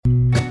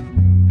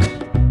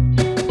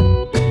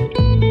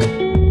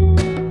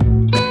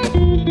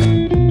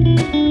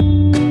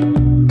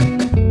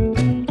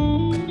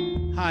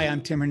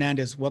I'm Tim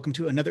Hernandez. Welcome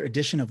to another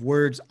edition of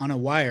Words on a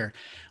Wire.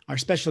 Our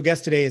special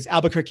guest today is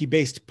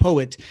Albuquerque-based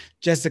poet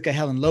Jessica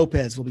Helen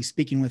Lopez. We'll be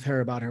speaking with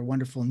her about her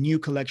wonderful new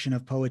collection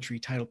of poetry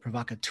titled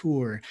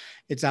Provocateur.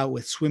 It's out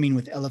with Swimming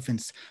with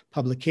Elephants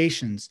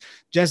Publications.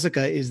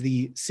 Jessica is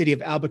the City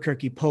of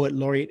Albuquerque Poet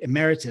Laureate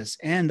Emeritus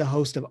and the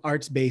host of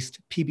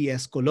arts-based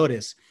PBS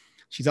Colores.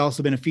 She's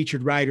also been a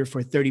featured writer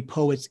for 30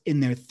 Poets in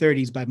Their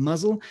 30s by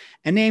Muzzle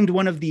and named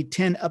one of the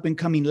 10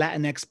 up-and-coming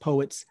Latinx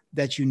poets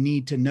that you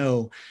need to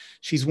know.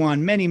 She's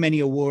won many,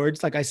 many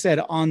awards, like I said,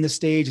 on the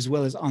stage as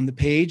well as on the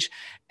page.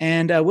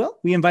 And well,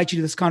 we invite you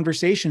to this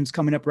conversation. It's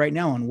coming up right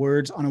now on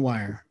Words on a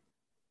Wire.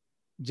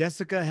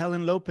 Jessica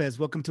Helen Lopez,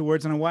 welcome to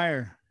Words on a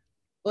Wire.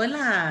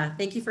 Hola,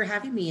 thank you for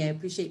having me. I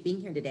appreciate being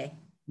here today.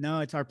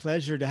 No, it's our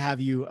pleasure to have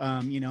you.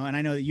 And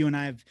I know that you and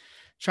I have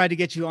tried to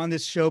get you on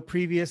this show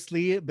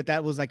previously, but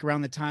that was like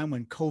around the time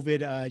when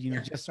COVID,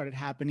 just started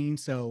happening.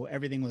 So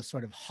everything was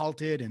sort of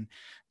halted and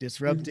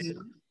disrupted.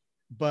 Mm-hmm.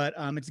 But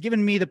it's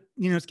given me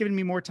it's given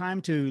me more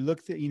time to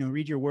look,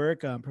 read your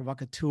work,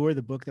 Provocateur,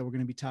 the book that we're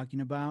going to be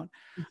talking about.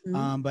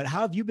 Mm-hmm. But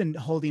how have you been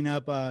holding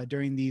up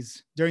during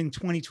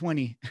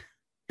 2020?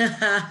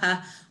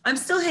 I'm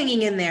still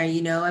hanging in there.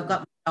 I've got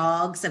my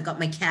dogs, I've got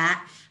my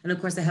cat, and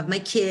of course I have my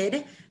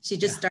kid. She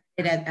just started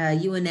at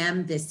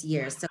UNM this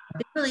year. So I've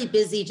been really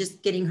busy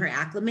just getting her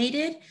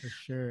acclimated. For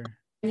sure.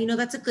 And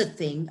that's a good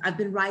thing. I've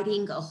been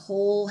writing a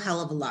whole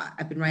hell of a lot.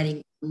 I've been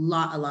writing a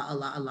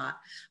lot.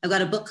 I've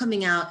got a book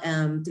coming out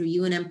through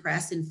UNM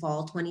Press in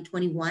fall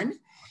 2021.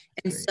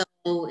 And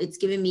so it's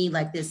given me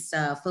like this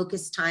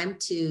focused time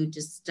to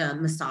just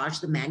massage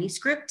the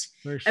manuscript.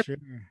 For sure.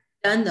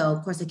 Done though,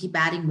 of course, I keep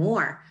adding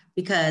more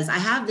because I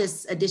have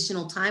this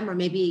additional time, or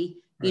maybe,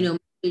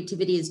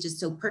 creativity is just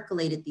so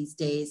percolated these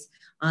days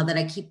that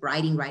I keep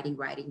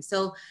writing.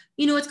 So,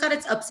 it's got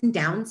its ups and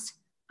downs.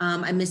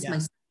 I miss my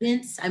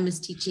students. I miss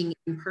teaching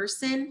in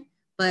person,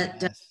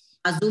 but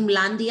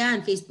Zoomlandia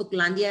and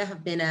Facebooklandia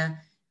have been a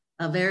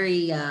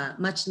very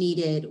much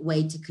needed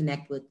way to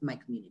connect with my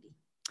community.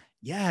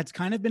 Yeah, it's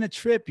kind of been a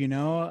trip, in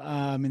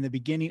the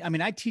beginning. I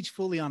mean, I teach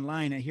fully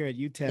online here at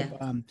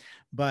UTEP,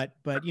 but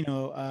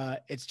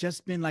it's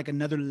just been like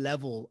another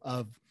level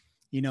of,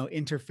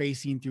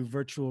 interfacing through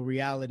virtual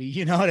reality,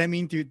 you know what I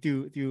mean?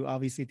 Through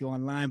obviously through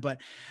online, but,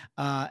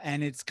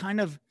 and it's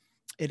kind of,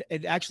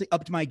 it actually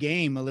upped my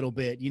game a little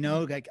bit,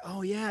 like,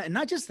 oh yeah. And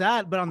not just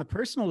that, but on the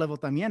personal level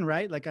también,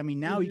 right? Like, I mean,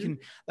 now you can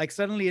like,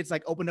 suddenly it's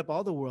like opened up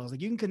all the worlds.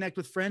 Like you can connect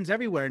with friends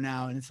everywhere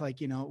now. And it's like,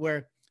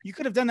 where you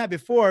could have done that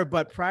before,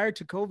 but prior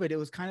to COVID, it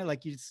was kind of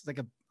like you just like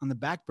on the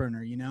back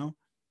burner,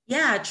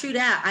 Yeah, true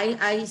that.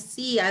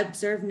 I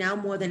observe now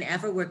more than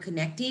ever, we're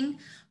connecting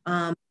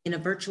in a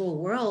virtual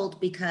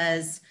world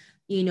because,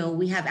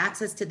 we have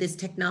access to this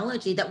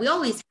technology that we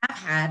always have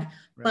had,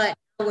 but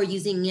we're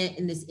using it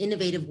in this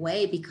innovative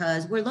way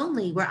because we're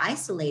lonely, we're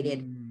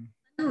isolated.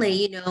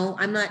 Suddenly,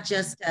 I'm not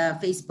just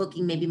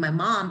Facebooking maybe my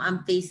mom, I'm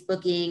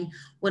Facebooking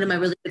one of my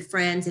really good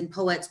friends and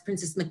poets,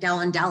 Princess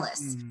McDowell in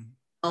Dallas.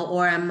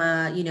 Or I'm,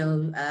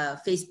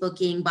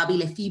 Facebooking Bobby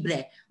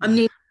Lefebvre. I'm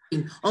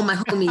naming all my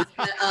homies,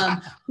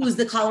 who's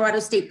the Colorado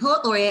State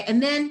Poet Laureate.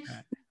 And then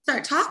we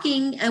start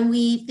talking and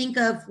we think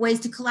of ways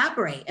to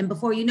collaborate. And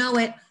before you know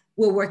it,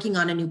 we're working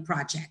on a new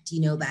project,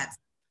 that's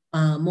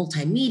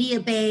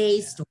multimedia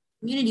based or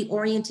community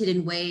oriented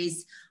in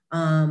ways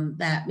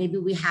that maybe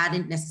we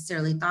hadn't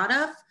necessarily thought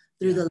of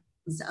through the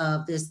lens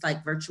of this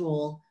like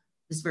virtual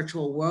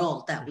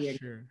world that we are.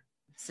 Sure.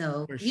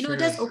 So, it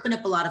does open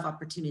up a lot of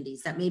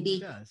opportunities that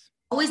maybe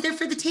always there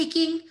for the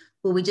taking,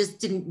 but we just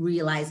didn't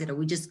realize it or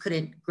we just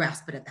couldn't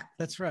grasp it at that point.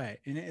 That's right.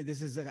 And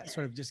this is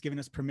sort of just giving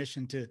us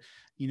permission to,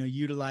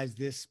 utilize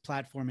this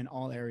platform in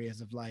all areas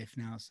of life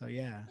now. So, I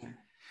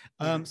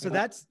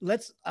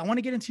want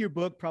to get into your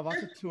book,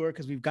 Provocateur,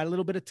 because we've got a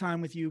little bit of time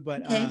with you,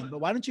 but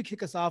why don't you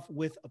kick us off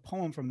with a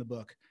poem from the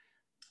book?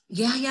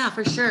 Yeah,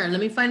 for sure.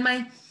 Let me find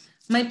my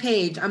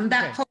page. I'm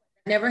that poet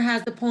that never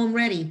has the poem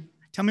ready.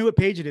 Tell me what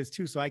page it is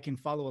too, so I can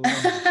follow along.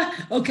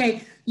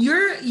 Okay,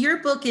 your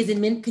book is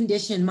in mint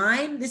condition.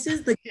 Mine, this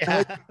is the look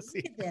at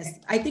this.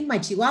 I think my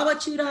Chihuahua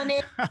chewed on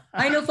it.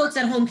 I know folks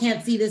at home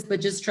can't see this, but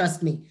just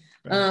trust me.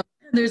 Right.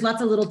 There's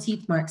lots of little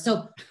teeth marks.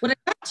 So what I'd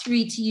like to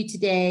read to you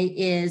today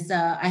is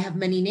I have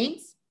many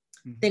names.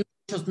 Tengo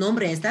muchos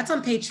nombres. That's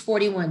on page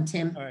 41,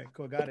 Tim. All right,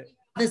 cool, got it.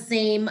 The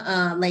same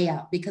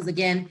layout because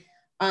again,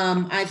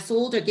 I've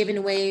sold or given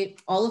away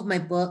all of my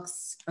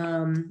books.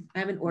 I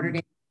haven't ordered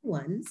any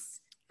ones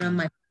from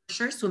my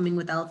publisher, Swimming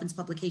with Elephants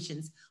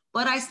Publications,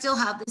 but I still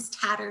have this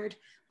tattered,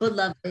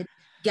 beloved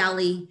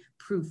galley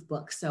proof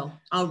book. So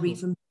I'll read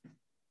from.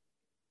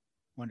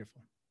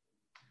 Wonderful.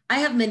 I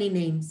have many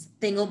names.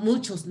 Tengo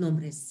muchos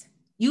nombres.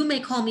 You may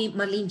call me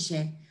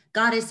Malinche,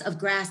 goddess of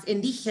grass,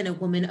 indigena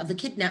woman of the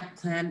kidnapped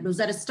clan,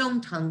 Rosetta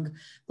Stone Tongue,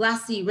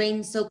 glassy,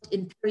 rain-soaked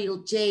imperial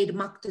jade,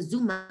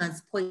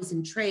 Moctezuma's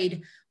poison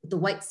trade with the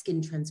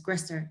white-skinned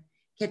transgressor,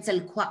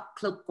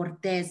 Quetzalcoatl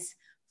Cortez,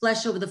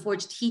 flesh over the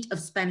forged heat of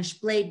Spanish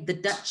blade, the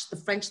Dutch, the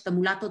French, the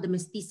mulatto, the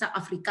mestiza,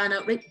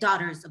 Africana, raped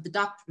daughters of the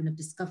doctrine of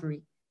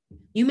discovery.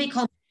 You may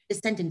call me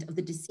descendant of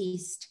the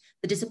deceased,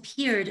 the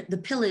disappeared, the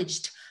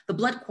pillaged, the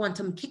blood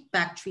quantum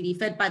kickback treaty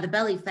fed by the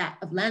belly fat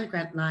of land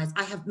grant lies.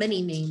 I have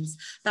many names,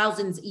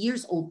 thousands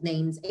years old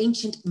names,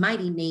 ancient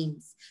mighty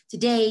names.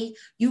 Today,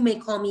 you may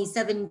call me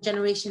 7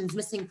 generations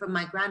missing from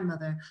my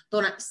grandmother,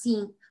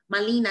 Tonaksin,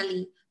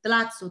 Malinali,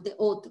 Tlazo,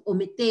 Teot,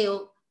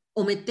 Ometeo,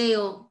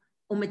 Ometeo,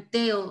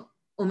 Ometeo,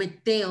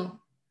 Ometeo.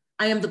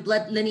 I am the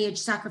blood lineage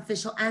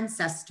sacrificial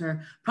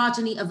ancestor,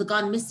 progeny of the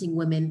gone missing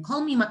women. Call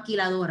me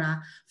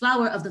maquiladora,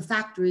 flower of the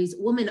factories,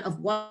 woman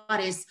of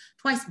Juarez,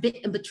 twice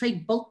bit and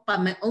betrayed both by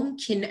my own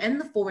kin and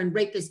the foreign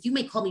rapist. You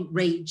may call me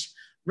rage,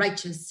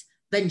 righteous,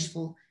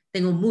 vengeful.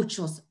 Tengo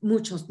muchos,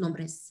 muchos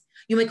nombres.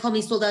 You may call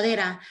me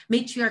soldadera,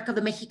 matriarch of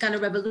the Mexicana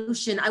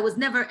Revolution. I was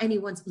never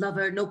anyone's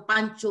lover, no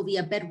Pancho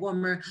Villa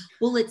bedwarmer,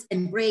 bullets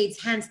and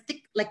braids, hands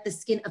thick like the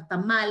skin of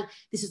tamal.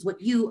 This is what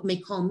you may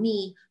call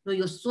me. No,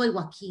 yo soy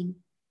Joaquin.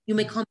 You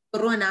may call me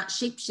Corona,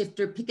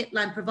 shapeshifter, picket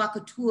line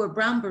provocateur,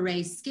 brown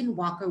beret,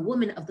 skinwalker,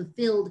 woman of the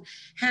field,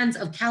 hands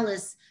of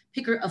callus,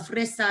 picker of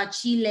fresa,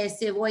 chile,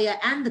 cebolla,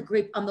 and the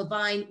grape on the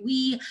vine.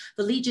 We,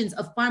 the legions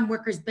of farm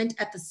workers bent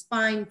at the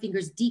spine,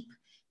 fingers deep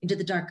into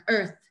the dark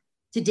earth.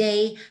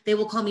 Today, they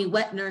will call me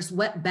wet nurse,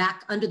 wet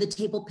back, under the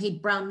table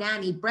paid brown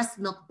nanny, breast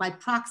milk by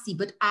proxy,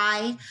 but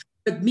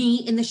me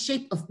in the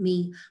shape of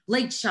me,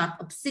 blade sharp,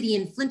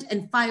 obsidian, flint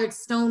and fired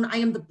stone. I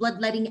am the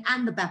bloodletting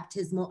and the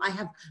baptismal. I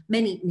have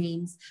many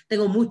names.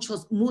 Tengo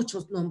muchos,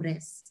 muchos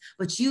nombres.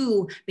 But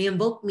you may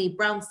invoke me,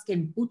 brown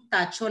skin,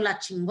 puta, chola,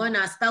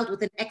 chingona, spelled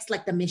with an X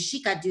like the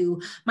Mexica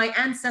do. My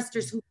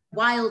ancestors who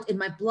wild in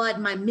my blood,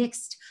 my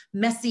mixed,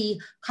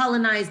 messy,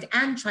 colonized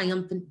and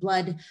triumphant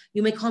blood.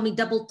 You may call me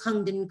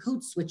double-tongued and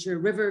code switcher,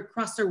 river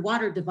crosser,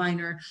 water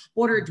diviner,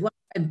 border dweller,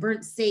 and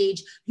burnt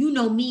sage. You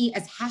know me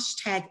as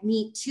hashtag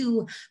me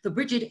too, the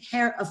Bridget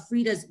hair of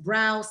Frida's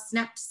brow,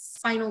 snapped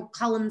spinal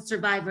column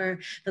survivor,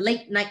 the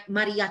late night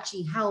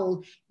mariachi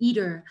howl,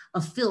 eater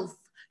of filth.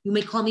 You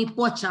may call me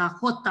Pocha,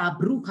 Jota,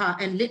 Bruja,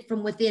 and lit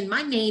from within.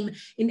 My name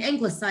in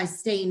anglicized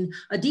stain,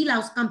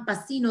 Adilaus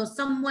Campesino,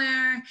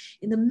 somewhere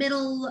in the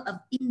middle of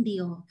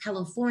Indio,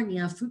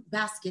 California, fruit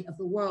basket of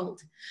the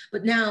world.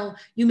 But now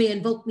you may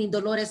invoke me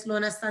Dolores,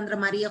 Lona, Sandra,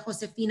 Maria,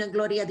 Josefina,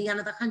 Gloria,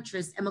 Diana the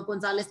Huntress, Emma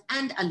Gonzalez,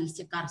 and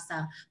Alicia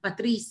Garza,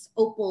 Patrice,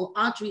 Opal,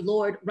 Audrey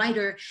Lorde,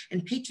 writer,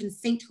 and patron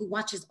saint who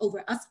watches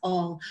over us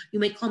all. You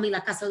may call me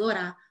La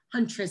Cazadora,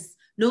 Huntress,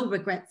 no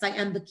regrets, I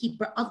am the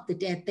keeper of the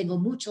dead. Tengo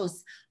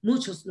muchos,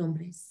 muchos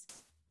nombres.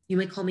 You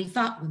may call me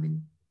thought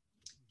woman,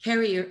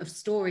 carrier of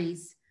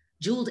stories,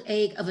 jeweled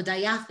egg of a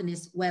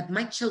diaphanous web.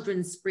 My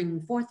children spring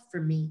forth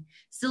from me,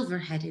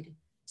 silver-headed,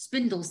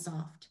 spindle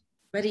soft,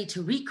 ready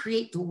to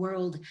recreate the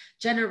world.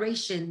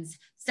 Generations,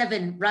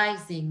 7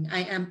 rising.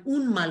 I am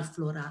un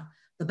malflora,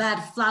 the bad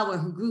flower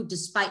who grew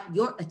despite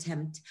your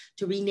attempt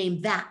to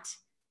rename that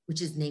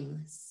which is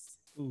nameless.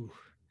 Ooh.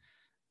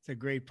 It's a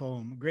great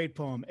poem. Great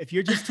poem. If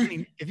you're just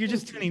tuning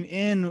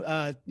in,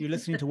 you're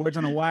listening to Words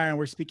on a Wire, and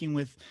we're speaking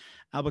with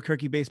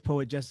Albuquerque-based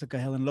poet Jessica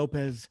Helen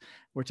Lopez.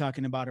 We're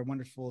talking about her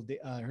wonderful,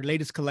 her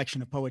latest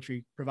collection of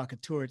poetry,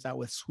 Provocateur. It's out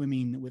with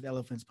Swimming with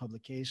Elephants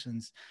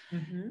Publications.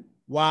 Mm-hmm.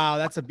 Wow,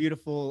 that's a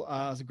beautiful.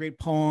 It's a great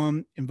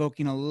poem,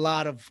 invoking a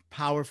lot of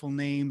powerful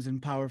names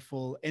and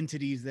powerful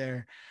entities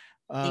there.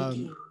 Thank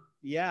you.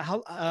 Yeah.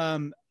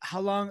 When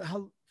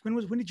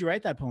did you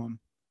write that poem?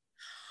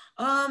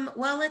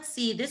 Well, let's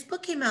see. This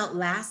book came out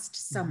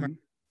last summer,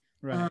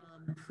 right.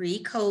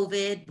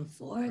 Pre-COVID,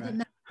 before the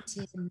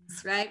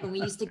mountains, right? When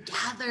we used to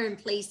gather in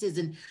places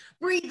and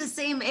breathe the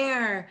same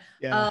air.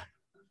 Yeah.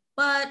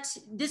 But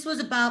this was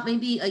about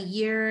maybe a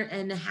year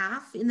and a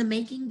half in the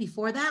making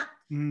before that.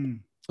 A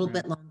little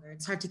bit longer.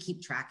 It's hard to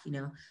keep track, you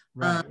know.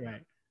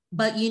 Right.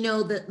 But you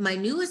know, my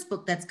newest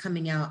book that's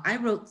coming out, I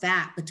wrote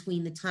that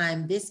between the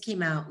time this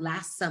came out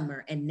last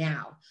summer and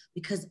now,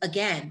 because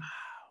again,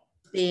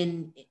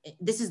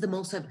 this is the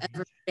most I've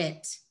ever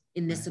fit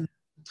in this amount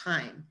of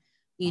time.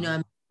 You know,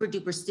 I'm super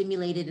duper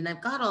stimulated and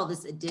I've got all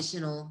this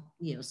additional,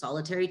 you know,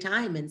 solitary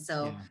time. And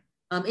so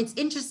it's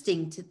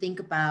interesting to think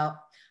about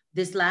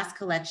this last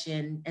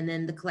collection and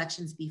then the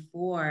collections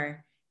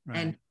before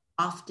and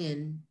how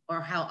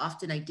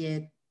often I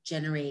did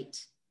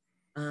generate,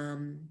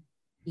 you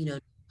know,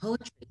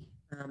 poetry.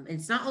 And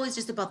it's not always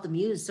just about the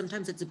muse.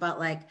 Sometimes it's about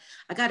like,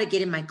 I got to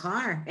get in my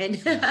car and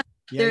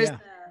there's,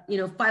 you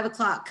know, 5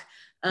 o'clock,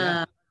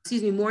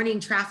 morning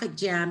traffic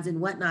jams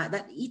and whatnot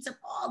that eats up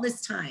all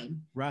this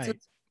time. Right. So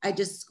I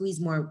just squeeze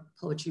more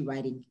poetry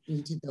writing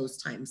into those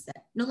times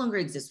that no longer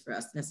exist for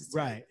us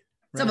necessarily. Right.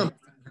 Some of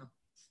them.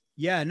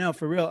 Yeah, no,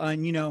 for real.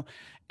 And, you know,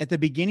 at the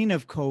beginning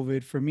of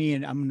COVID for me,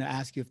 and I'm going to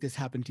ask you if this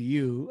happened to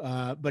you,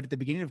 but at the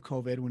beginning of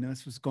COVID, when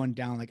this was going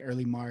down like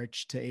early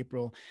March to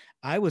April,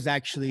 I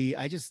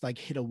just like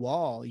hit a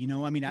wall, you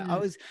know, I mean,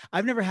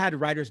 I've never had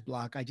writer's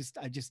block. I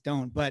just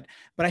don't, but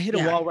I hit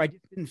a wall where I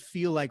just didn't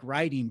feel like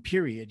writing,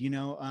 period, you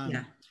know?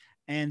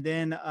 And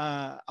then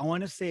I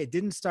want to say it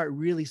didn't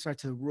really start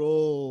to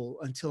roll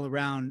until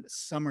around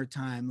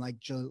summertime, like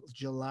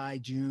July,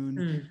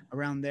 June,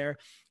 around there.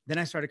 Then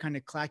I started kind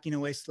of clacking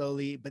away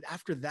slowly. But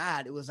after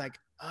that, it was like,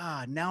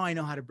 now I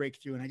know how to break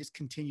through. And I just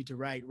continued to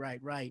write.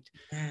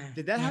 Yeah,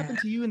 Did that yeah. happen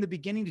to you in the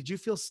beginning? Did you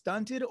feel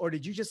stunted, or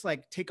did you just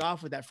like take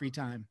off with that free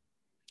time?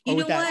 Or You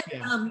with know that? what?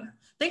 Yeah.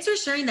 Thanks for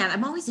sharing that.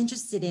 I'm always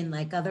interested in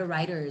like other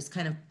writers,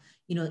 kind of,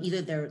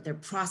 either their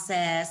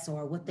process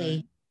or what Right.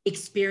 they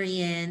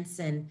experience.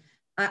 And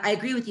I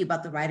agree with you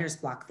about the writer's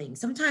block thing.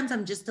 Sometimes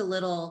I'm just a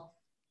little,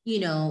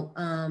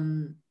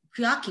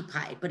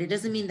 preoccupied, but it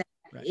doesn't mean that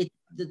Right.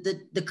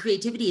 the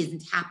creativity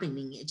isn't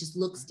happening. It just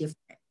looks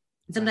different.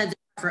 And sometimes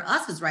for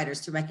us as writers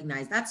to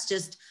recognize that's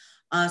just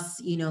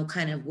us,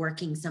 kind of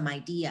working some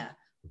idea.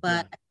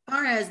 But as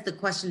far as the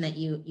question that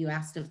you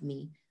asked of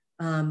me,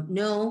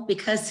 no,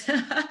 because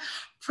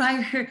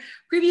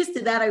previous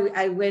to that,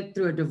 I went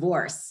through a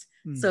divorce.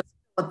 So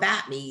what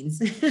that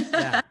means.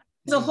 Yeah.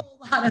 There's a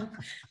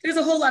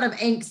whole lot of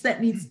angst that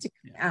needs to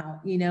come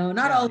out,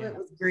 not all of it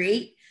was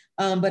great,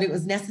 but it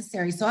was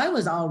necessary. So I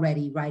was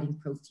already writing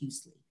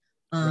profusely.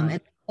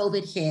 And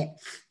COVID hit,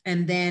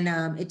 and then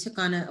it took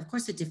on of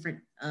course, a different,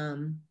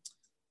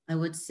 I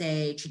would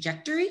say,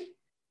 trajectory.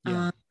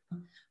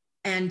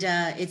 And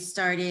it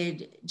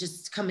started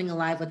just coming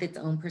alive with its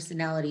own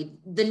personality,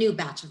 the new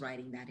batch of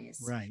writing, that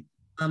is. Right.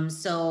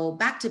 So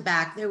back to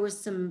back, there was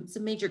some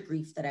major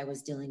grief that I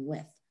was dealing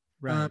with.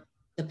 Right.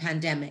 The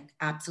pandemic,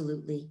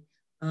 absolutely.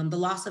 The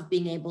loss of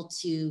being able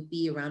to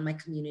be around my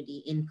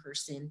community in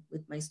person,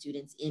 with my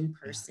students in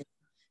person,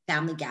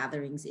 family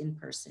gatherings in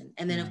person.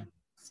 And then of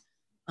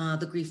course,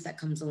 the grief that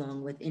comes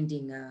along with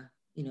ending a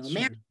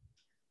marriage.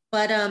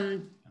 But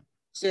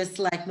just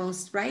like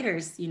most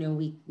writers,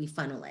 we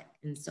funnel it.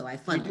 And so I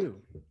funnel. We do.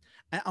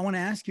 I want to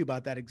ask you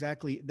about that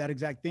exact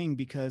thing,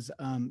 because,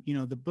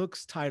 the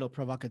book's title,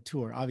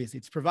 Provocateur, obviously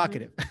it's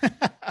provocative.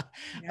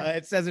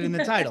 It says it in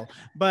the title.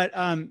 But,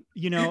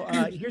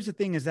 here's the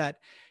thing is that,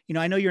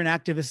 I know you're an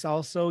activist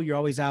also. You're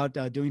always out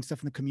doing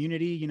stuff in the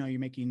community. You're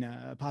making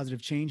a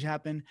positive change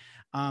happen.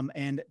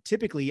 And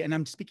typically, and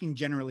I'm speaking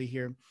generally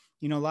here,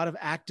 a lot of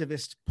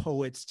activist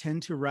poets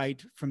tend to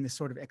write from this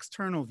sort of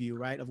external view,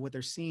 right, of what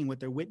they're seeing, what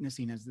they're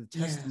witnessing as the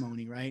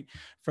testimony, right?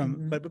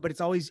 But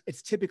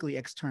it's typically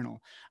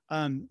external.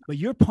 But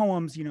your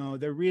poems,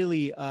 they're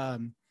really,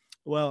 they're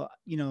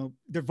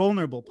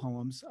vulnerable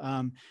poems,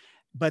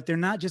 but they're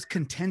not just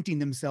contenting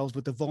themselves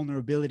with the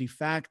vulnerability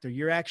factor.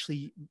 You're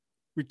actually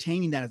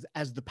retaining that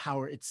as the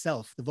power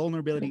itself. The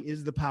vulnerability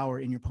is the power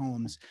in your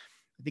poems.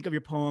 Think of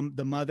your poem,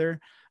 The Mother.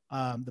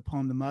 The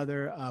poem The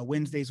Mother,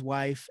 Wednesday's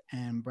Wife,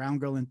 and Brown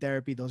Girl in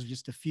Therapy. Those are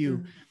just a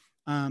few.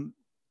 And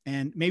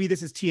maybe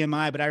this is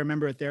TMI, but I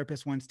remember a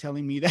therapist once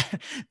telling me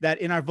that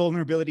in our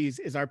vulnerabilities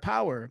is our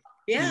power.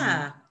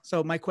 Yeah.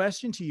 So my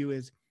question to you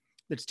is,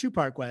 it's a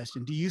two-part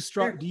question. Do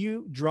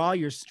you draw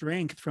your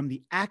strength from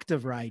the act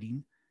of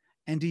writing,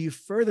 and do you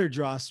further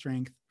draw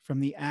strength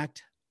from the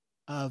act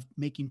of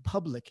making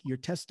public your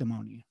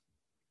testimony?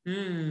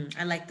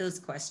 I like those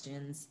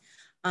questions.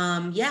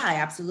 I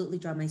absolutely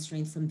draw my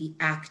strength from the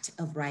act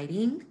of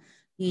writing.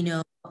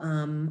 I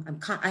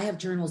have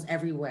journals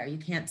everywhere. You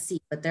can't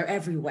see, but they're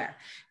everywhere.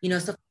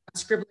 So I'm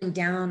scribbling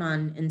down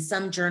in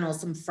some journal,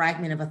 some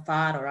fragment of a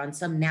thought, or on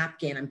some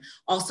napkin. I'm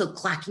also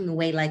clacking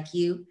away like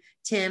you,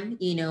 Tim.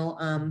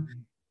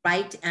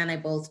 Write and I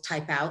both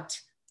type out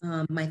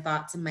my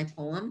thoughts and my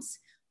poems.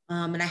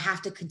 And I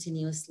have to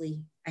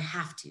continuously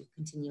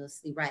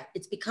write.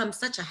 It's become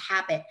such a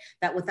habit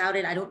that without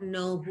it, I don't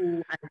know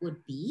who I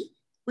would be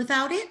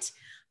without it.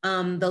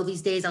 Though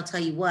these days, I'll tell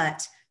you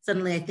what,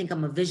 suddenly I think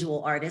I'm a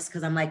visual artist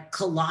because I'm like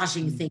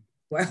collaging things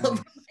all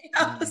over my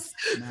house.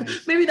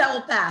 Nice. Maybe that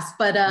will pass,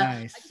 but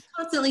I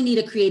constantly need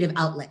a creative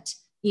outlet,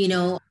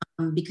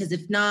 because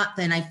if not,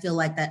 then I feel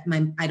like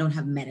I don't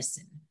have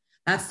medicine.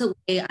 That's the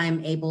way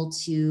I'm able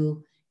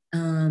to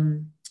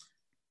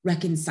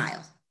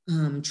reconcile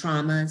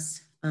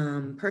traumas,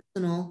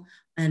 personal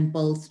and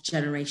both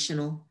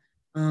generational,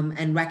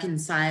 and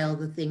reconcile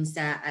the things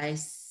that I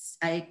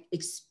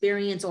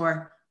experience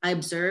or I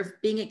observe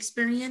being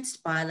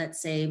experienced by,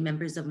 let's say,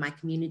 members of my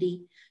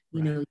community,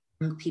 young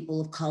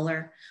people of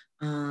color,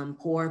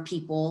 poor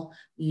people.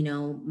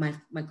 My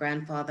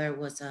grandfather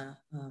was a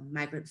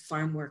migrant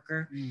farm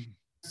worker.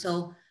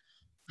 So,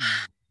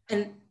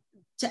 and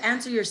to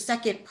answer your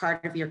second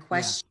part of your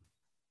question,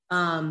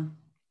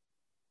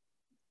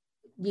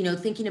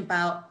 thinking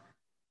about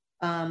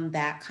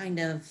that kind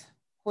of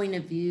point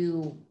of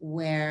view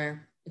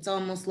where it's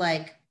almost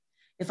like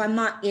if I'm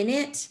not in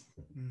it,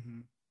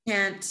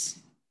 can't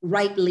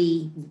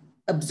rightly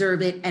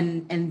observe it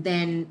and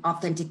then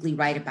authentically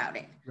write about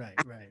it. Right.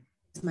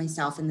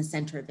 Myself in the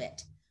center of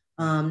it.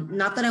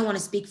 Not that I want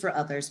to speak for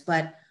others,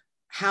 but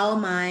how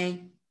am I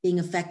being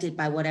affected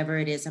by whatever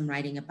it is I'm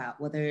writing about,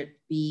 whether it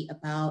be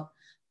about,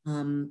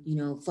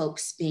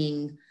 folks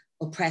being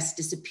oppressed,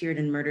 disappeared,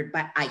 and murdered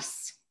by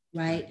ICE,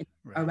 right?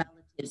 Our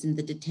relatives in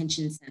the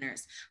detention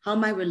centers. How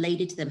am I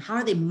related to them? How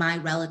are they my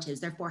relatives?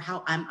 Therefore,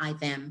 how am I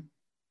them?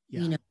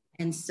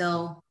 And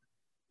so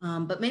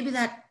But maybe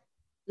that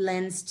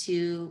lends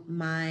to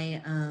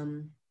my,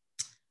 I'm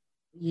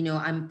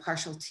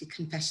partial to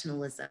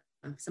confessionalism.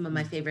 Some of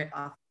my favorite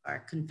authors are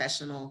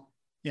confessional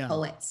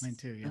poets. Mine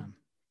too, yeah.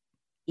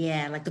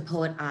 Yeah, like the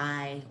poet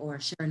I or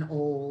Sharon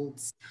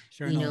Olds.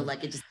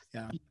 Like it just,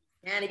 and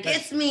it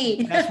gets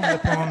me. That's one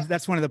of the poems.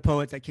 That's one of the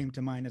poets that came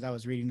to mind as I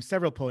was reading.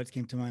 Several poets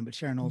came to mind, but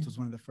Sharon Olds was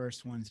one of the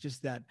first ones.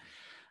 Just that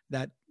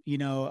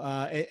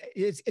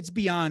it's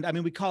beyond. I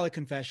mean, we call it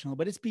confessional,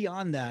 but it's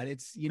beyond that.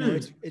 It's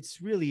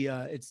it's really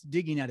it's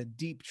digging at a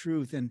deep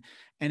truth and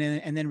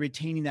then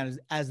retaining that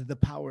as the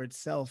power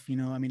itself. I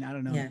mean, I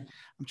don't know. Yeah.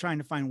 I'm trying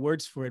to find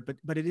words for it,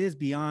 but it is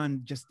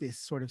beyond just this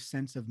sort of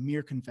sense of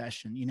mere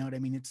confession. You know what I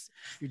mean?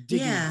 You're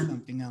digging at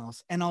something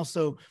else, and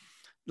also,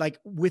 like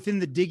within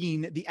the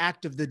digging, the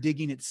act of the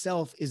digging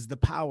itself is the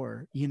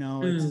power.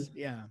 It's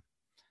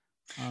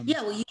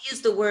well, you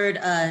use the word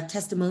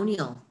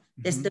testimonial.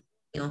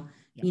 Testimonial.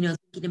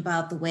 Thinking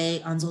about the way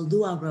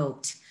Anzaldúa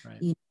wrote,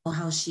 right.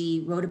 How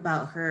she wrote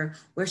about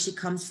where she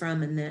comes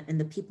from and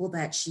the people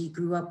that she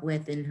grew up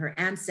with and her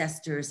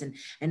ancestors and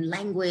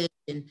language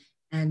and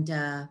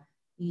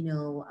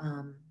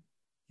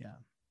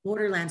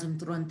borderlands and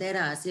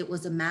fronteras. It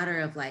was a matter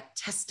of like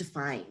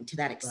testifying to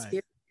that experience,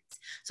 right.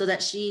 So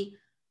that she,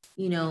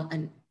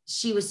 and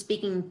she was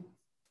speaking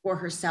for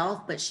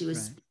herself, but she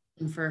was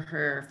speaking for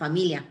her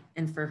familia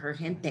and for her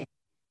gente.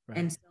 Right.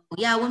 And so,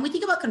 when we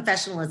think about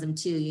confessionalism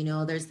too,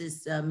 there's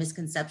this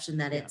misconception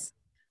that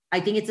I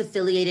think it's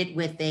affiliated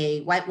with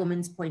a white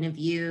woman's point of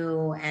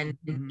view, and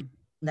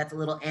that's a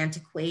little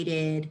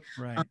antiquated,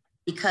 right.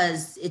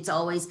 Because it's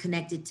always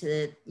connected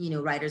to,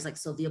 writers like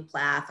Sylvia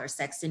Plath or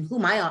Sexton,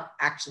 whom I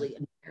actually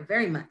admire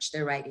very much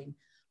their writing.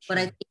 Sure.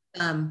 But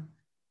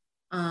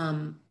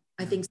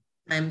I think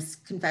sometimes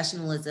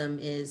confessionalism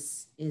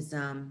is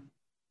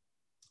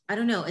I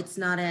don't know, it's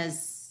not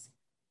as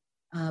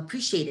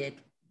appreciated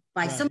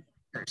by some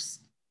authors,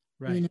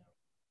 right?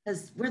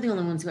 Because we're the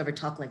only ones who ever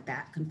talk like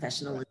that,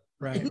 confessionalism.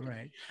 Right.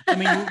 I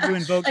mean, you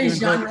invoked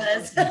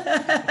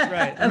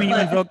right. I mean,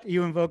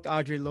 you invoked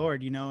Audre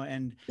Lorde,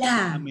 and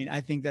I mean,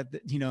 I think that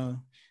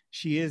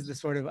she is the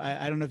sort of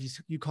I don't know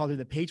if you called her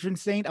the patron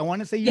saint. I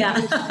want to say and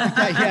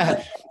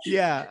that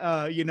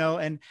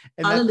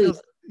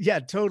feels,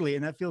 totally,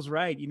 and that feels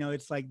right.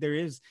 It's like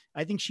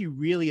I think she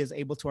really is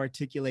able to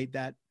articulate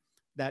that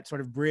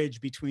sort of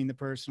bridge between the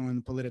personal and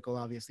the political,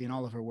 obviously, in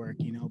all of her work,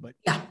 but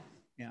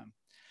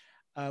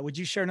would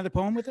you share another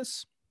poem with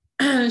us?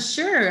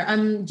 Sure.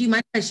 Do you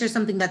mind if I share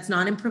something that's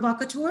not in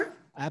Provocateur?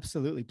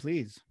 Absolutely,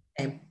 please.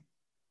 Okay.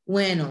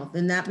 Bueno,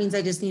 then that means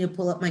I just need to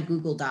pull up my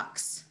Google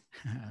Docs.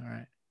 All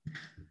right.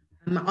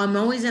 I'm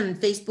always in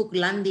Facebook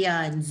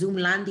Landia and Zoom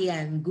Landia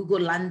and Google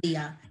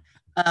Landia.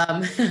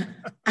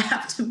 I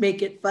have to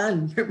make it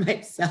fun for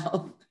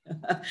myself.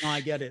 No,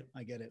 I get it.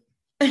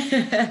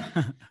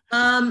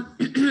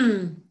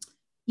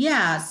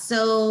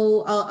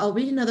 So I'll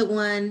read another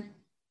one.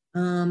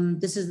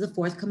 This is the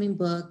forthcoming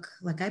book.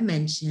 Like I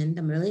mentioned,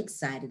 I'm really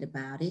excited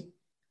about it.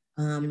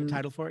 You have a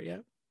title for it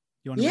yet?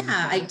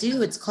 I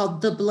do. It's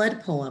called The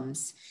Blood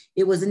Poems.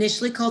 It was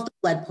initially called The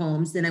Blood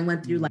Poems. Then I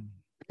went through like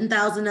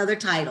 10,000 other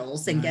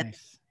titles and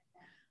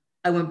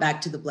I went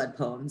back to The Blood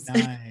Poems.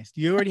 Nice.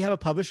 Do you already have a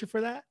publisher for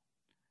that?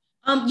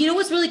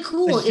 What's really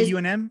cool is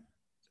UNM?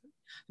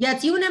 Yeah,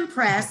 it's UNM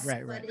Press.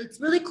 Right. But it's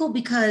really cool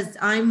because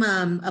I'm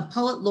a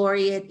poet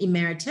laureate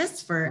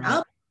emeritus for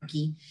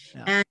Albuquerque.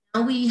 Yeah. And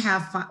now we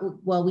have,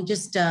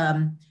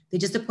 they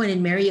just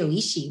appointed Mary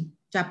Oishi,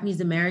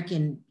 Japanese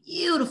American,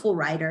 beautiful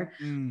writer,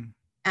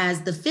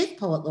 as the 5th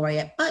poet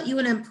laureate. But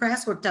UNM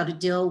Press worked out a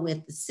deal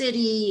with the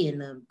city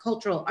and the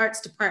Cultural Arts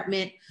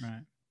Department,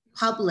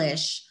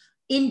 publish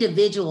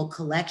individual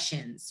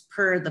collections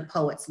per the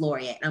poet's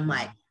laureate. And I'm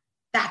like,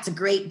 that's a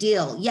great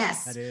deal.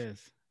 Yes. That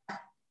is.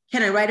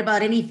 Can I write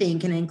about anything?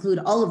 Can I include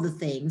all of the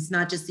things,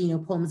 not just,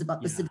 poems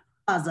about the Pacific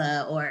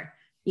Plaza or,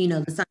 the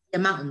Sandia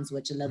Mountains,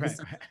 which I love. Right.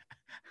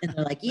 And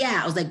they're like,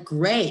 I was like,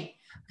 great,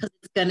 because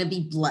it's going to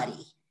be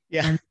bloody.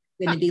 Yeah. And it's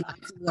going to be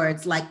lots of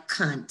words like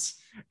cunt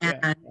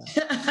and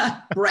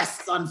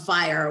breasts on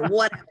fire or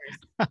whatever.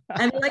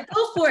 And they're like,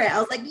 go for it. I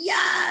was like,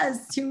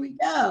 yes, here we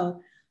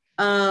go.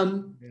 I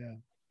didn't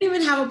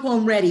even have a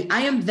poem ready.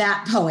 I am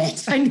that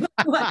poet. I know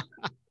what.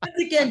 Once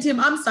again, Tim,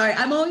 I'm sorry.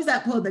 I'm always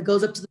that poet that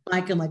goes up to the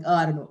mic and I'm like,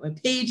 I don't know what my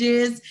page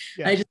is.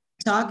 Yeah. I just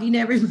talking to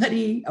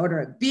everybody,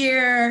 order a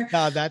beer.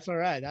 No, that's all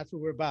right. That's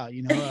what we're about,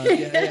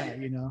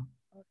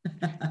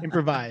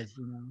 improvise,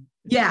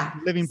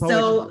 living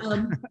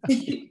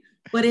poetry.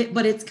 So,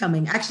 but it's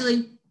coming.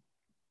 Actually,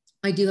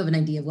 I do have an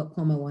idea of what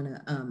poem I want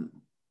to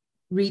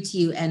read to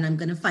you, and I'm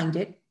going to find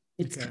it.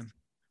 It's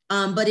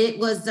but it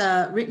was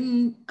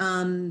written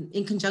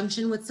in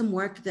conjunction with some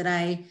work that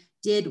I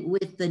did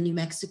with the New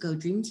Mexico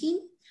Dream Team.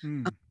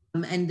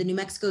 And the New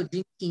Mexico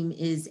Dream Team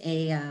is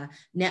a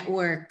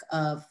network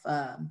of,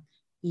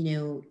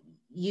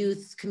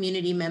 youth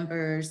community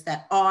members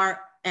that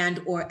are and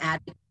or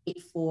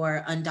advocate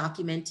for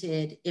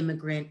undocumented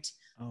immigrant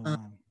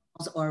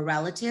or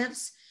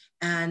relatives.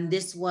 And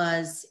this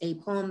was a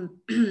poem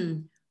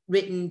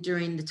written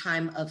during the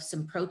time of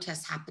some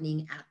protests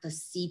happening at the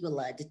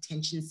Cibola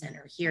detention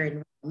center here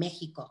in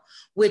Mexico,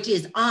 which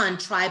is on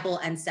tribal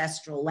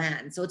ancestral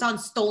land. So it's on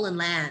stolen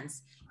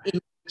lands in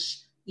which,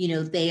 you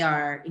know, they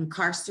are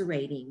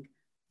incarcerating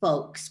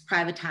folks,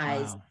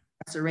 privatized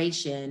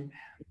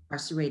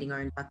incarcerating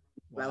our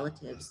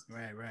relatives.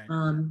 Right, right.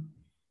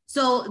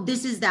 So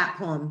this is that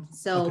poem.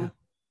 So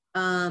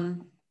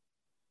okay.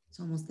 It's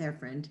almost there,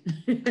 friend.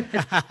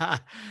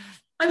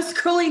 I'm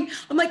scrolling.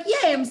 I'm like,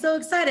 yay, I'm so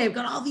excited. I've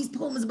got all these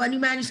poems about new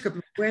manuscript.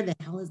 Where the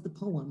hell is the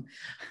poem?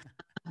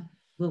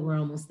 But we're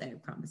almost there, I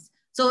promise.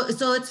 So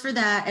it's for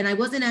that. And I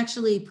wasn't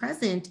actually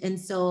present. And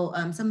so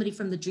somebody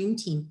from the Dream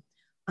Team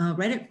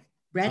read it.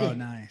 Oh,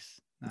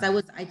 nice.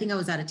 I think I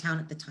was out of town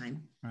at the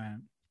time. Right.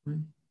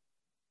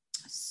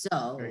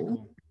 So, very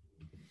cool.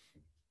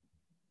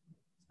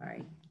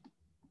 Sorry.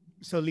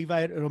 So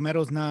Levi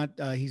Romero's not,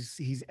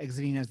 he's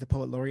exiting as the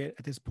poet laureate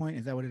at this point.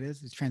 Is that what it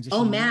is? It's transitioning?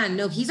 Oh man,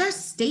 no, he's our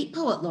state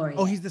poet laureate.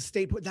 Oh, he's the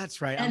state poet.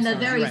 That's right. And the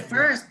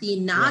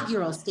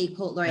inaugural state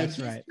poet laureate.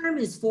 That's His term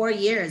is 4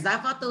 years. I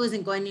thought that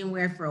wasn't going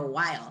anywhere for a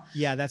while.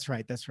 Yeah, that's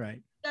right. That's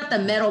right. Got the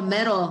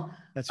medal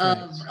that's of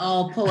right.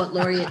 all poet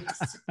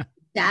laureates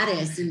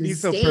status in the he's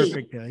state. So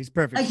perfect. Yeah, he's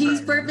perfect.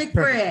 He's perfect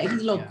for it.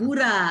 He's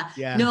locura.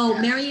 Yeah. No,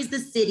 Mary is the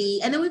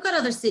city. And then we've got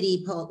other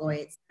city poet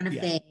laureates. Santa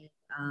Fe,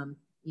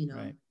 you know.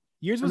 Right.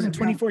 Yours was in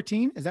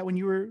 2014. Is that when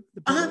you were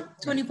the poet?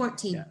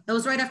 2014. Yeah. That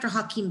was right after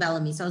Joaquin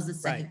Bellamy. So I was the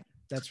second. Right.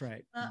 That's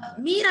right.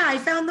 Mira, I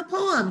found the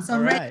poem. So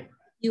I'm ready.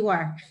 You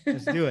are.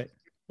 Let's do it.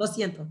 Lo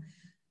siento.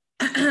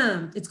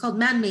 It's called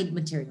Man-Made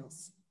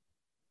Materials.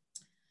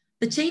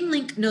 The chain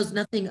link knows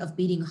nothing of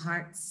beating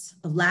hearts,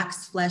 of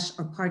lax flesh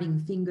or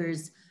parting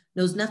fingers,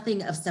 knows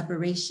nothing of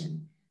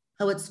separation,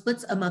 how it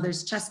splits a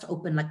mother's chest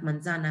open like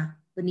manzana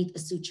beneath a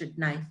sutured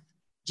knife,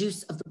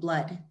 juice of the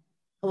blood,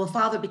 how a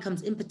father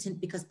becomes impotent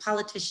because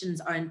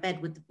politicians are in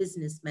bed with the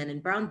businessmen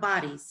and brown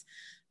bodies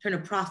turn a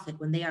profit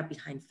when they are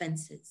behind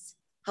fences,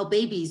 how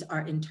babies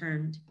are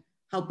interned,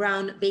 how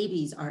brown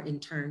babies are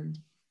interned.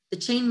 The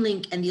chain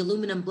link and the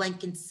aluminum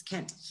blankets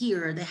can't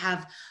hear. They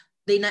have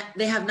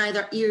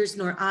neither ears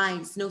nor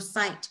eyes, no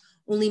sight,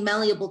 only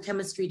malleable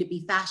chemistry to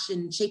be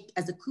fashioned, shaped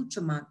as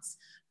accoutrements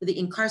for the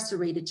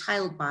incarcerated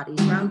child bodies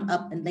round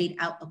up and laid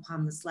out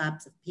upon the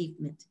slabs of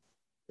pavement.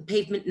 The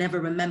pavement never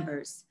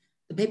remembers.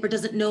 The paper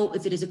doesn't know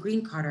if it is a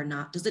green card or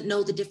not, doesn't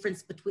know the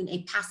difference between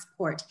a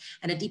passport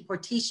and a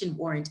deportation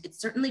warrant. It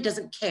certainly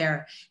doesn't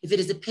care if it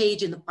is a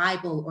page in the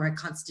Bible or a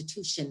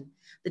constitution.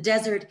 The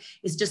desert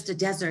is just a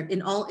desert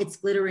in all its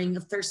glittering,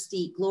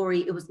 thirsty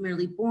glory. It was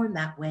merely born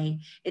that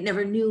way. It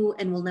never knew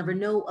and will never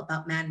know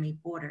about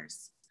man-made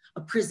borders.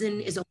 A prison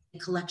is only a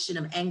collection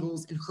of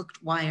angles and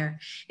hooked wire.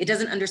 It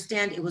doesn't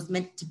understand it was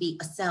meant to be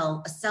a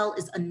cell. A cell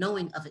is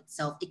unknowing of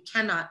itself. It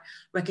cannot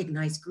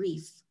recognize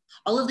grief.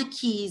 All of the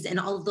keys and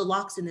all of the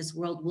locks in this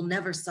world will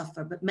never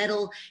suffer, but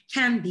metal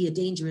can be a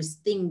dangerous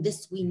thing.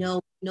 This we know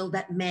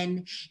that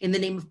men, in the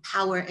name of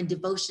power and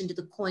devotion to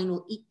the coin,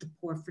 will eat the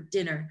poor for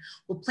dinner,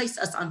 will place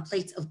us on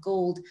plates of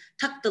gold,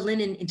 tuck the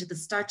linen into the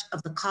starch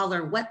of the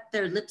collar, wet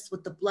their lips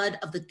with the blood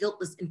of the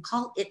guiltless and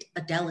call it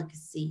a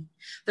delicacy.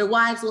 Their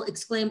wives will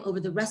exclaim over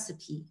the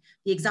recipe,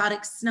 the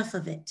exotic snuff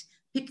of it,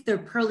 pick their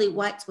pearly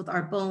whites with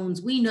our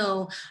bones. We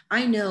know,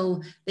 I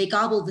know, they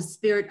gobble the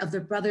spirit of their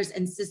brothers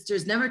and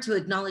sisters, never to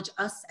acknowledge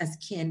us as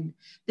kin.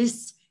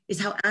 This is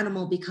how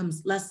animal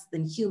becomes less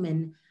than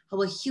human,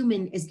 how a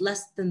human is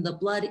less than the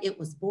blood it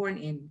was born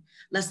in,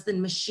 less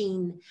than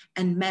machine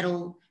and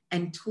metal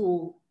and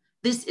tool.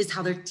 This is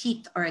how their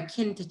teeth are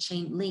akin to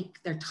chain link,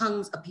 their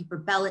tongues a paper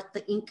ballot,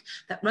 the ink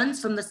that runs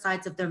from the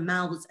sides of their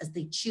mouths as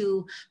they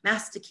chew,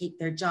 masticate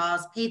their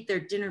jaws, paid their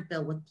dinner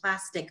bill with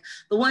plastic,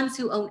 the ones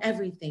who own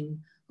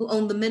everything, who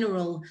own the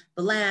mineral,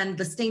 the land,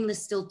 the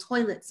stainless steel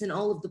toilets in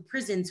all of the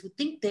prisons, who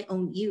think they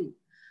own you,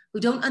 who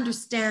don't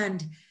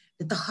understand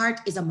that the heart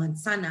is a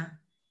manzana,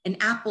 an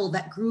apple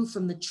that grew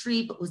from the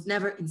tree but was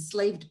never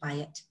enslaved by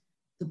it.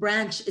 The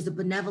branch is a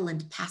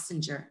benevolent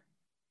passenger.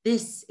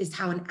 This is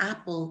how an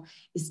apple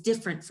is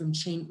different from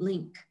chain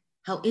link,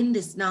 how in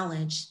this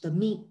knowledge, the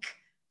meek,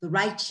 the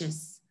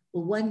righteous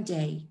will one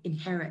day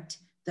inherit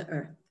the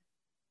earth.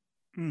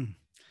 And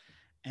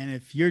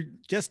if you're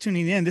just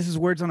tuning in, this is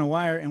Words on a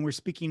Wire, and we're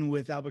speaking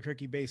with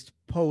Albuquerque-based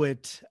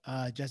poet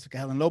Jessica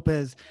Helen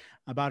Lopez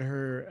about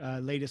her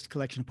latest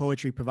collection of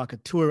poetry,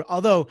 Provocateur.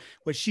 Although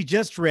what she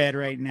just read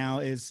right now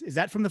is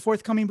that from the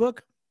forthcoming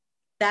book?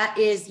 That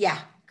is,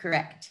 yeah,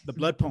 correct. The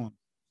Blood Poem.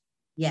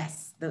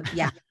 Yes, the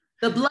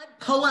Blood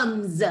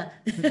Poems.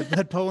 The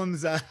Blood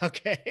Poems.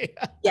 Okay.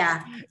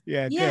 Yeah.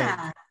 Yeah.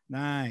 Yeah. Good.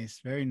 Nice.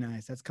 Very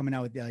nice. That's coming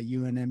out with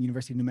UNM,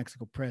 University of New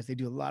Mexico Press. They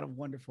do a lot of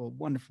wonderful.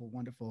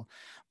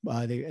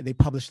 They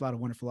publish a lot of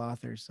wonderful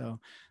authors. So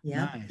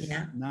yeah. Nice.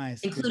 Yeah.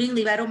 Nice. Including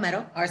Levi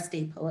Romero, our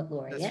state poet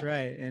laureate. That's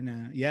right.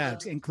 And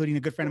including a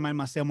good friend of mine,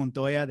 Marcel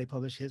Montoya. They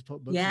publish his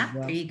books. Yeah.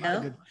 Well. There you go.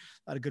 A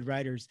lot of good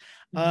writers.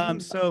 Mm-hmm.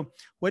 So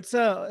what's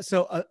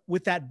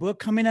with that book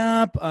coming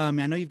up? I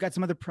know you've got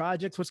some other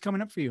projects. What's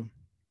coming up for you?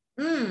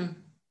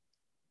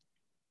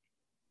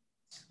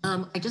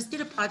 I just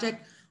did a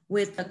project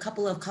with a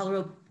couple of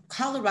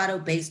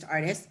Colorado-based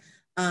artist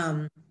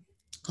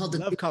called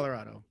Love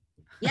Colorado.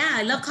 Yeah,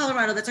 I love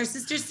Colorado. That's our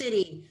sister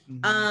city.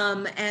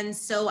 And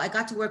so I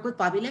got to work with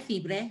Bobby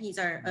Lefebvre. He's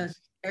our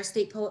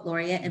state poet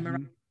laureate, and Mariah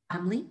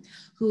Bottomley,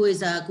 who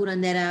is a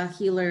curandera,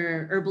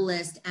 healer,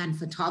 herbalist, and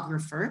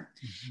photographer.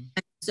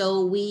 And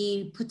so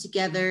we put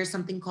together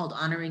something called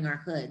Honoring Our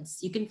Hoods.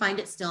 You can find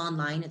it still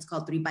online. It's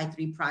called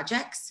 3x3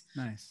 Projects.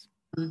 Nice.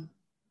 And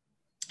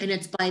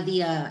it's by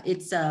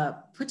it's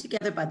put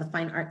together by the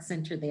Fine Arts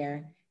Center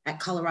there at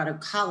Colorado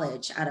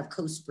College out of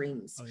Coast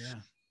Springs. Oh, yeah.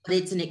 But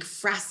it's an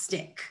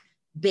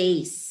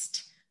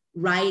ekphrastic-based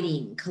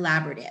writing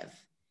collaborative.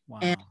 Wow.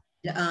 And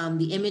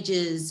the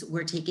images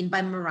were taken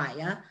by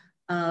Mariah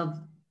of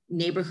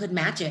neighborhood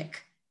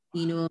magic,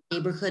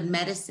 neighborhood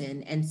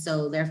medicine. And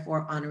so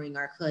therefore honoring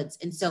our hoods.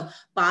 And so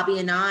Bobby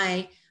and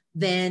I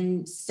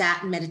then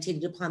sat and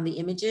meditated upon the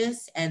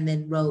images and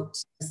then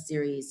wrote a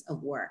series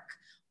of work,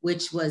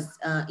 which was,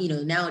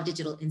 now a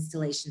digital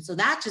installation. So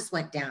that just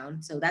went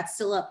down. So that's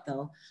still up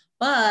though.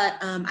 But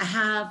I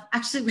have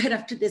actually right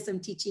after this, I'm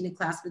teaching a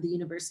class for the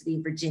University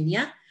of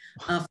Virginia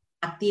of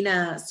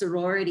Latina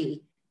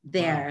sorority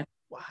there.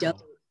 Wow.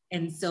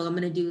 And so I'm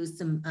going to do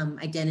some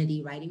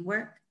identity writing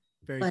work.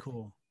 Very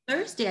cool.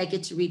 Thursday, I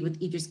get to read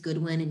with Idris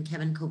Goodwin and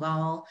Kevin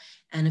Koval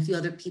and a few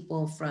other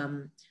people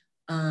from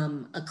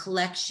a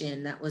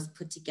collection that was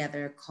put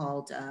together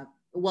called,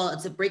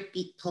 it's a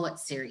Breakbeat Poet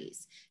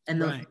series.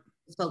 And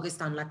it's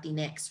focused on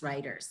Latinx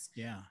writers.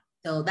 Yeah.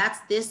 So that's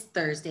this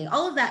Thursday.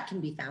 All of that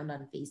can be found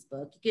on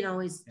Facebook. You can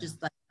always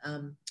just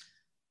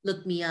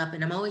look me up,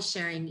 and I'm always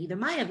sharing either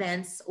my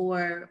events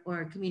or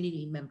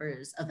community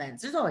members'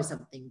 events. There's always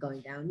something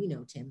going down,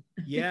 Tim.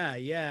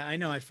 Yeah. I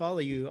know. I follow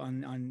you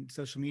on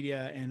social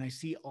media, and I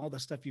see all the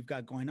stuff you've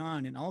got going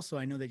on. And also,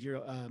 I know that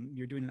you're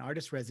doing an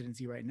artist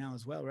residency right now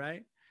as well,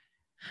 right?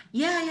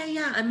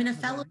 Yeah. I'm in a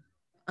fellow.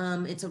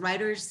 It's a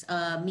writers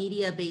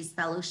media-based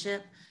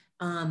fellowship.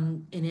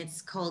 And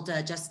it's called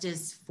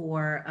Justice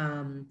for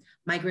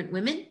Migrant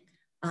Women,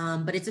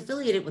 but it's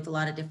affiliated with a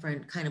lot of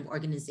different kind of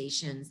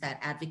organizations that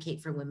advocate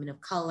for women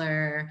of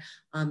color,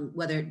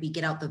 whether it be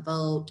Get Out the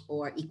Vote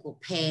or equal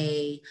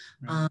pay,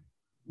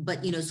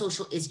 but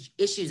social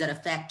issues that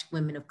affect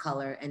women of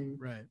color and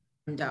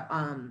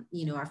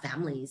our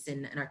families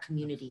and our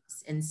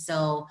communities. And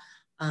so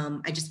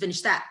I just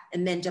finished that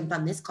and then jumped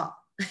on this call.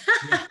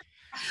 Yeah.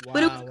 Wow.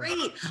 But it was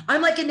great.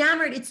 I'm like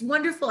enamored. It's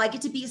wonderful. I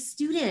get to be a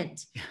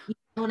student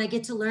and I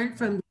get to learn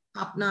from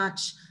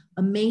top-notch,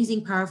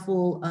 amazing,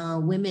 powerful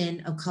women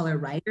of color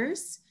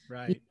writers,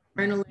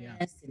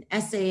 journalists and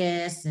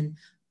essayists and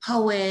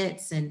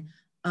poets. And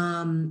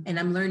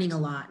I'm learning a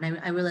lot.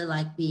 And I really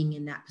like being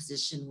in that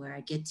position where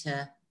I get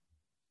to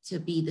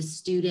be the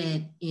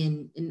student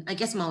in I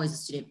guess I'm always a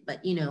student, but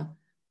in a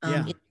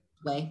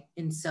way.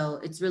 And so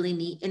it's really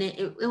neat. And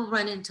it will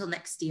run until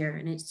next year.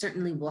 And it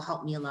certainly will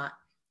help me a lot.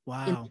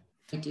 Wow.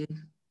 I do.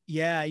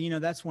 Yeah.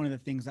 That's one of the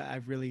things that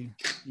I've really,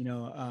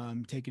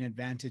 taken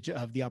advantage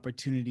of the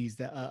opportunities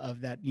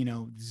of that,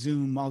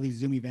 Zoom, all these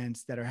Zoom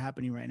events that are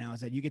happening right now,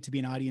 is that you get to be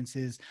in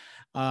audiences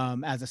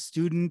as a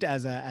student,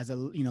 as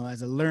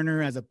a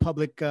learner, as a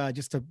public,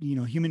 just a,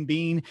 human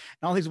being, and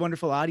all these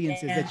wonderful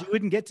audiences that you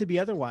wouldn't get to be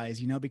otherwise,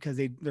 because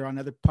they're on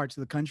other parts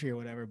of the country or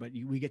whatever, but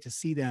we get to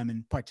see them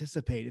and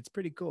participate. It's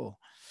pretty cool.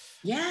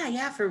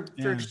 Yeah, for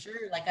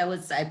sure. Like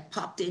I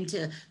popped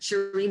into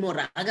Cherie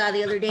Moraga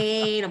the other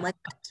day, and I'm like,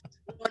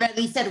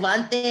 He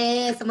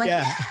Cervantes. I'm like,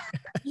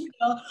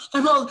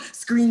 I'm all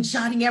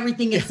screenshotting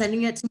everything and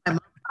sending it to my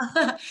mom.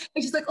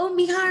 And she's like, oh,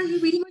 mija, are you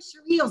reading with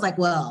Cherie? I was like,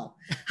 well,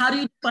 how do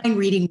you define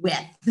reading with?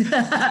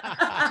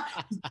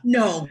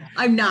 No,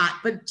 I'm not,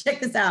 but check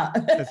this out.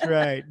 That's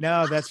right.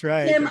 No, that's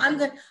right. Tim, I'm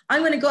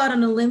gonna go out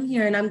on a limb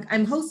here, and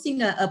I'm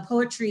hosting a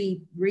poetry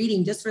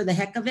reading just for the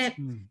heck of it.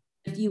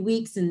 A few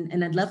weeks,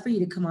 and I'd love for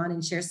you to come on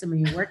and share some of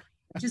your work.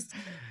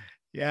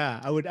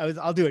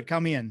 I'll do it.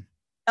 Count me in.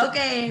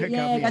 Okay.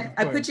 Yeah.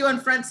 I put you on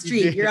Front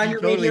Street. You're on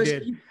your totally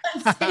radio.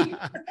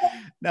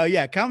 No,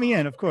 yeah. Count me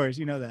in. Of course.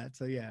 You know that.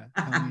 So yeah.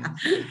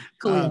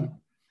 Cool.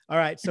 All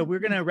right. So we're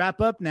going to wrap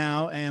up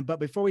now. But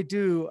before we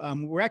do,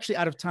 we're actually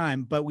out of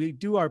time, but we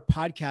do our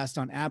podcast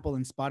on Apple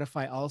and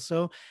Spotify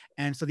also.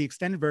 And so the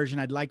extended version,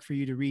 I'd like for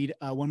you to read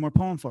one more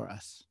poem for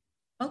us.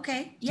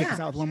 Okay. Check us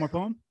out with one more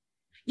poem.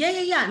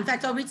 Yeah. In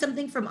fact, I'll read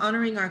something from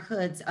Honoring Our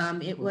Hoods.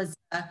 It was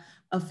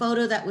a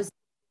photo that was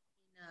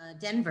in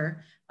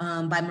Denver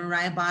by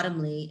Mariah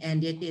Bottomley,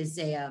 and it is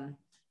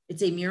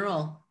it's a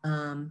mural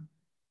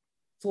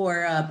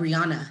for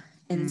Brianna.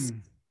 And so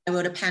I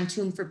wrote a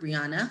pantoum for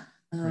Brianna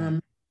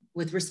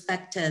with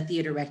respect to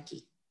Theodore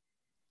Redke.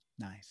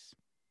 Nice.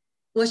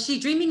 Was she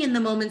dreaming in the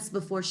moments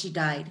before she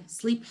died?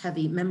 Sleep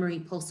heavy, memory,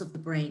 pulse of the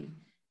brain.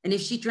 And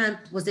if she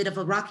dreamt, was it of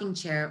a rocking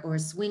chair or a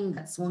swing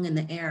that swung in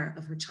the air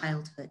of her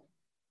childhood?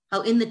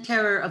 How in the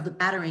terror of the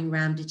battering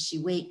ram did she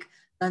wake,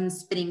 guns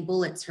spitting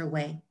bullets her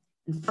way,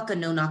 and fuck a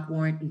no-knock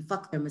warrant and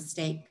fuck their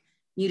mistake,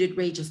 muted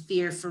rage of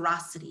fear,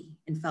 ferocity,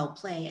 and foul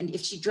play. And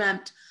if she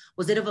dreamt,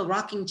 was it of a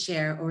rocking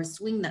chair or a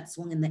swing that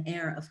swung in the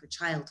air of her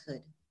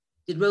childhood?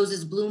 Did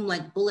roses bloom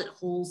like bullet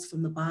holes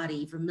from the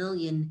body,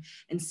 vermilion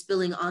and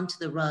spilling onto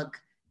the rug?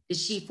 Did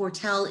she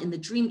foretell in the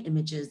dream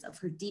images of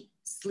her deep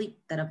sleep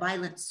that a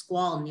violent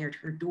squall neared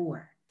her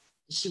door?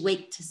 Did she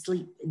wake to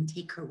sleep and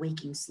take her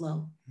waking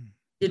slow?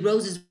 Did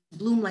roses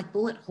bloom like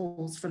bullet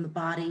holes from the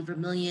body,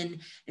 vermilion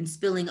and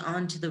spilling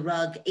onto the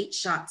rug? 8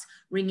 shots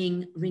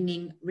ringing,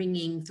 ringing,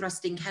 ringing,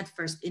 thrusting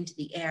headfirst into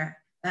the air,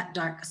 that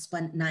dark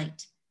spun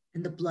night.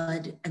 And the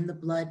blood and the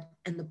blood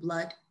and the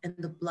blood and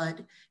the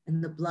blood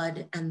and the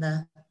blood and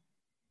the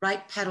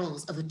bright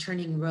petals of a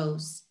turning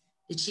rose.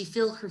 Did she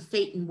feel her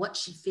fate and what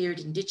she feared,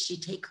 and did she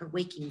take her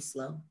waking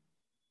slow?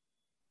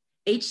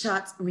 8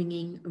 shots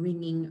ringing,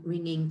 ringing,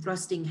 ringing,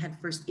 thrusting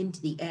headfirst into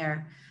the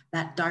air,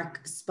 that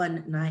dark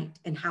spun night.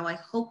 And how I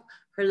hope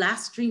her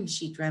last dream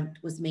she dreamt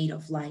was made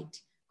of light,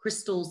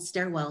 crystal's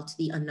stairwell to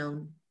the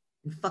unknown,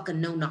 and fuck a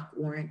no-knock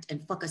warrant,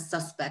 and fuck a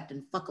suspect,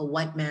 and fuck a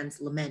white man's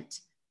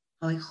lament.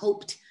 How I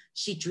hoped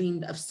she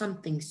dreamed of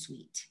something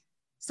sweet,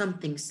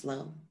 something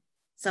slow,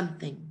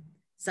 something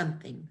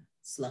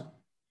slow.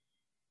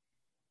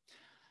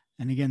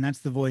 And again, that's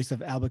the voice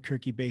of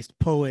Albuquerque-based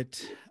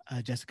poet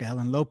Jessica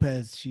Helen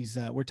Lopez.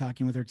 We're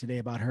talking with her today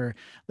about her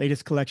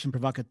latest collection,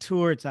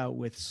 Provocateur. It's out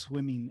with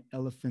Swimming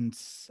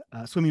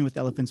with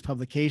Elephants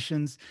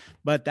Publications.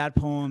 But that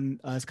poem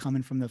is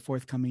coming from the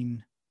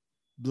forthcoming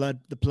the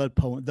blood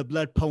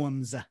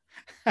poems.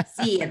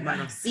 Sí,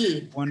 hermano,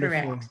 sí.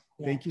 Wonderful. Correct.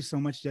 Yeah. Thank you so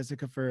much,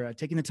 Jessica, for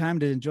taking the time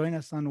to join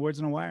us on Words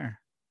on a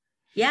Wire.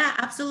 Yeah,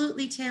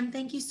 absolutely, Tim.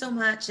 Thank you so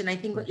much. And I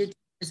think what you're doing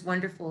is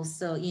wonderful.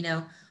 So,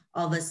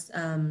 all this,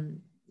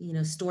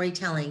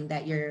 storytelling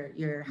that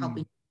you're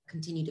helping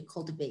continue to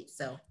cultivate.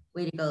 So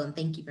way to go. And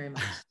thank you very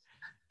much.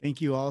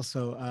 Thank you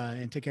also.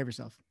 And take care of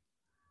yourself.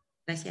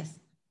 Gracias.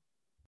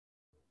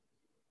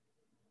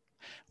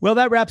 Well,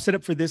 that wraps it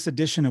up for this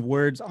edition of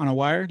Words on a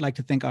Wire. I'd like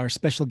to thank our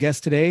special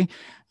guest today,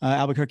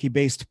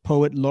 Albuquerque-based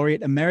poet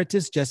laureate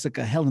emeritus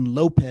Jessica Helen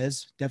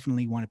Lopez.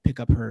 Definitely want to pick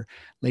up her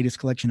latest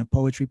collection of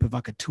poetry,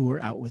 Provocateur,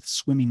 out with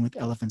Swimming with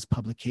Elephants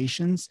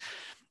Publications.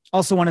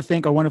 Also want to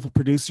thank our wonderful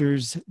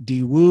producers,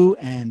 Dee Wu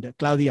and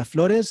Claudia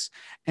Flores.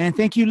 And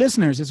thank you,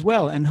 listeners, as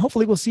well. And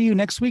hopefully we'll see you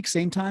next week,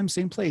 same time,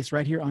 same place,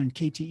 right here on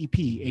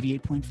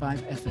KTEP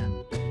 88.5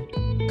 FM.